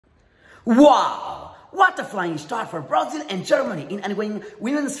Wow! What a flying start for Brazil and Germany in ongoing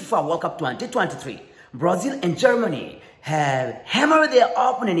Women's FIFA World Cup 2023. Brazil and Germany have hammered their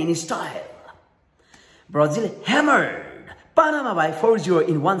opponent in style. Brazil hammered Panama by 4-0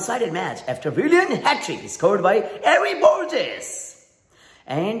 in one-sided match after a brilliant hat-trick scored by Ari Borges.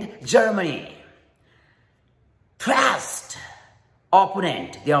 And Germany thrashed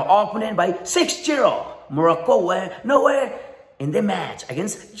their opponent by 6-0. Morocco were nowhere in the match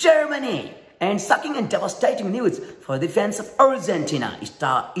against Germany. And shocking and devastating news for the fans of Argentina.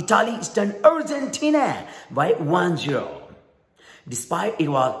 Italy stunned Argentina by 1-0. Despite it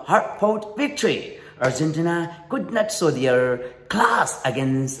was hard-fought victory, Argentina could not show their class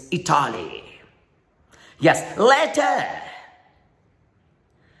against Italy. Yes, later,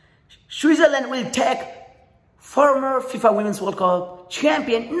 Switzerland will take former FIFA Women's World Cup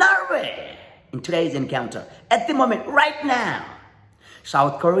champion Norway in today's encounter. At the moment, right now,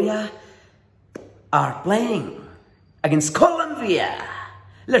 South Korea are playing against Colombia.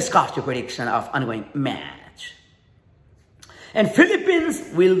 Let's cast your prediction of ongoing match. And Philippines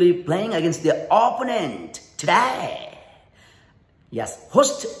will be playing against their opponent today. Yes,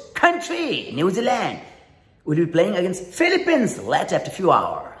 host country, New Zealand, will be playing against Philippines later after a few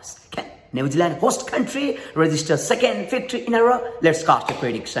hours. Can New Zealand, host country, register second victory in a row? Let's cast your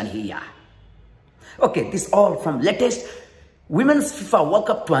prediction here. Okay, this all from latest Women's FIFA World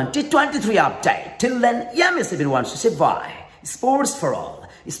Cup 2023 update. Till then, yes, everyone should say bye. Sports for all.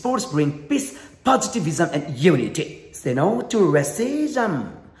 Sports bring peace, positivism, and unity. Say no to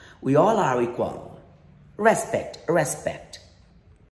racism. We all are equal. Respect, respect.